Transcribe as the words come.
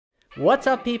What's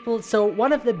up, people? So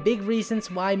one of the big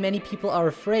reasons why many people are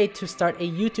afraid to start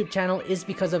a YouTube channel is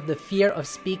because of the fear of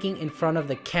speaking in front of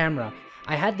the camera.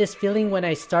 I had this feeling when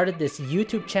I started this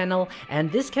YouTube channel, and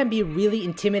this can be really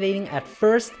intimidating at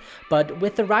first, but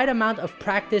with the right amount of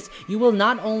practice, you will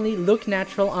not only look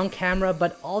natural on camera,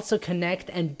 but also connect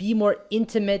and be more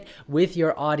intimate with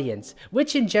your audience,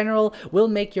 which in general will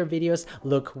make your videos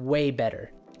look way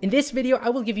better. In this video,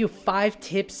 I will give you 5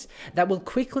 tips that will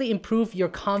quickly improve your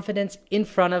confidence in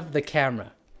front of the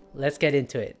camera. Let's get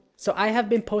into it. So I have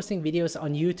been posting videos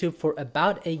on YouTube for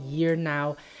about a year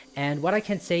now, and what I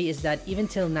can say is that even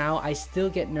till now, I still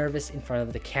get nervous in front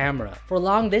of the camera. For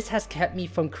long, this has kept me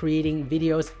from creating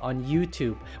videos on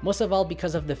YouTube, most of all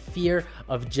because of the fear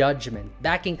of judgment.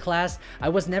 Back in class, I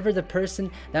was never the person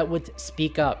that would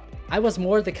speak up. I was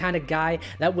more the kind of guy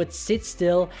that would sit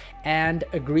still and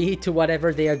agree to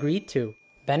whatever they agreed to.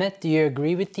 Bennett, do you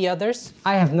agree with the others?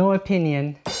 I have no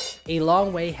opinion. A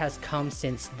long way has come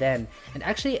since then, and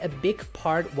actually a big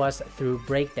part was through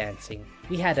breakdancing.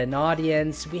 We had an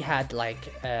audience, we had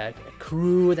like a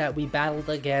crew that we battled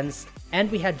against, and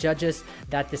we had judges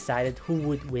that decided who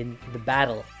would win the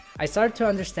battle. I started to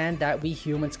understand that we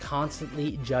humans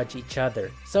constantly judge each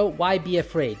other. So why be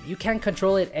afraid? You can't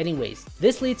control it anyways.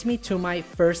 This leads me to my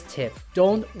first tip.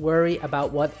 Don't worry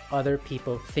about what other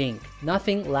people think.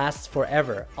 Nothing lasts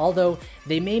forever. Although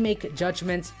they may make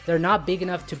judgments, they're not big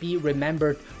enough to be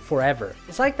remembered forever.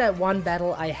 It's like that one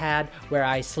battle I had where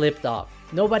I slipped off.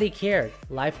 Nobody cared.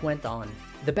 Life went on.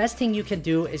 The best thing you can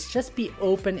do is just be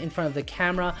open in front of the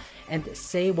camera and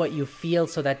say what you feel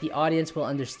so that the audience will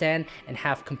understand and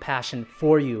have compassion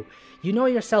for you. You know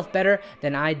yourself better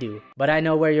than I do, but I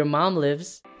know where your mom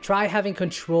lives. Try having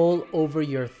control over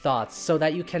your thoughts so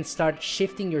that you can start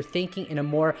shifting your thinking in a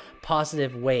more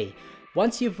positive way.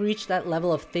 Once you've reached that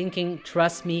level of thinking,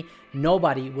 trust me,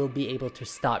 nobody will be able to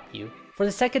stop you. For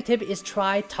the second tip is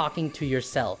try talking to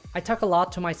yourself. I talk a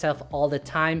lot to myself all the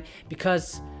time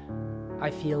because I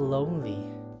feel lonely.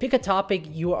 Pick a topic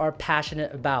you are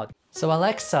passionate about. So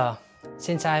Alexa,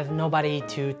 since I have nobody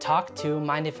to talk to,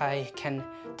 mind if I can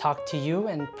talk to you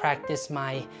and practice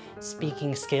my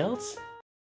speaking skills?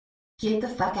 Get the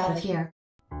fuck out of here.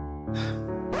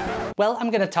 Well,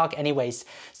 I'm gonna talk anyways.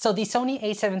 So the Sony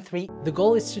a7 III, the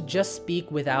goal is to just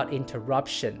speak without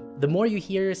interruption. The more you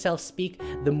hear yourself speak,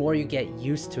 the more you get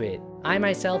used to it. I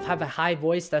myself have a high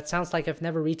voice that sounds like I've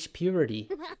never reached puberty.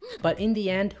 But in the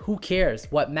end, who cares?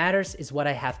 What matters is what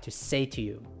I have to say to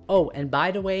you. Oh, and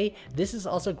by the way, this is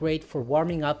also great for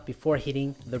warming up before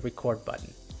hitting the record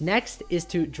button. Next is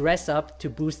to dress up to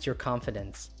boost your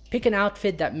confidence. Pick an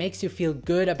outfit that makes you feel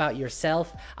good about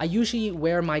yourself. I usually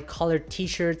wear my colored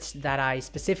t-shirts that I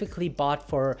specifically bought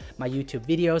for my YouTube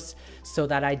videos so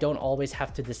that I don't always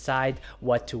have to decide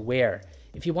what to wear.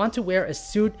 If you want to wear a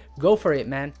suit, go for it,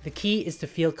 man. The key is to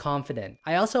feel confident.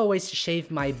 I also always shave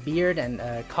my beard and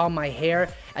comb my hair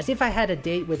as if I had a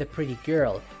date with a pretty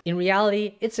girl. In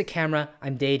reality, it's a camera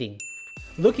I'm dating.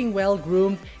 Looking well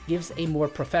groomed gives a more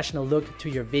professional look to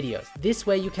your videos. This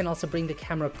way you can also bring the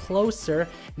camera closer,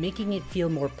 making it feel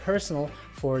more personal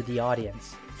for the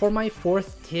audience. For my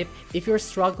fourth tip, if you're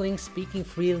struggling speaking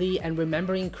freely and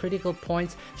remembering critical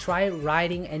points, try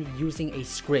writing and using a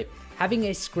script. Having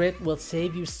a script will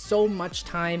save you so much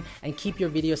time and keep your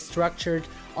video structured.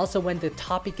 Also, when the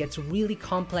topic gets really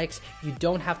complex, you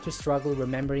don't have to struggle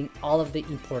remembering all of the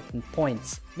important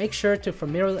points. Make sure to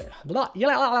familiarize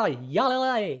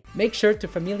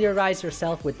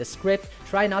yourself with the script.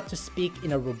 Try not to speak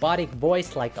in a robotic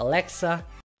voice like Alexa.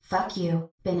 Fuck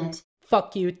you, Bennett.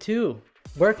 Fuck you too.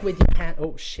 Work with your hand.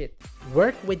 Oh shit.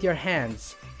 Work with your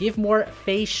hands. Give more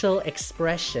facial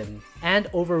expression and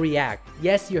overreact.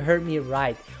 Yes, you heard me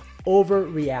right.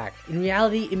 Overreact. In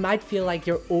reality, it might feel like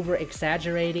you're over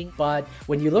exaggerating, but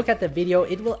when you look at the video,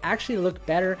 it will actually look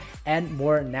better and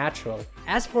more natural.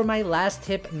 As for my last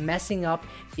tip, messing up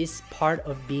is part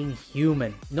of being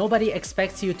human. Nobody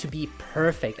expects you to be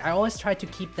perfect. I always try to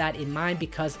keep that in mind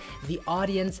because the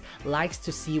audience likes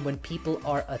to see when people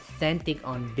are authentic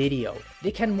on video.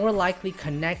 They can more likely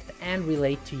connect and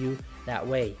relate to you that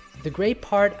way. The great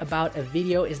part about a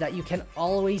video is that you can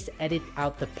always edit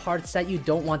out the parts that you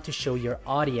don't want to show your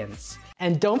audience.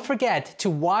 And don't forget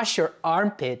to wash your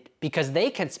armpit because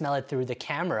they can smell it through the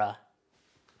camera.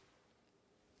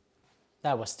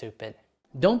 That was stupid.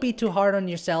 Don't be too hard on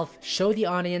yourself. Show the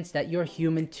audience that you're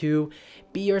human too.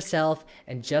 Be yourself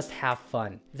and just have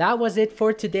fun. That was it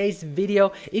for today's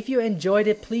video. If you enjoyed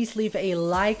it, please leave a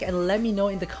like and let me know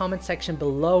in the comment section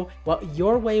below what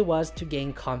your way was to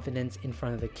gain confidence in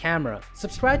front of the camera.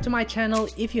 Subscribe to my channel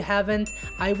if you haven't.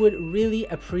 I would really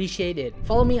appreciate it.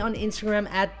 Follow me on Instagram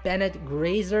at Bennett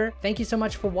Grazer. Thank you so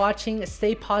much for watching.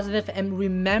 Stay positive and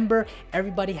remember,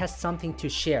 everybody has something to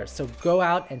share. So go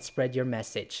out and spread your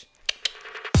message.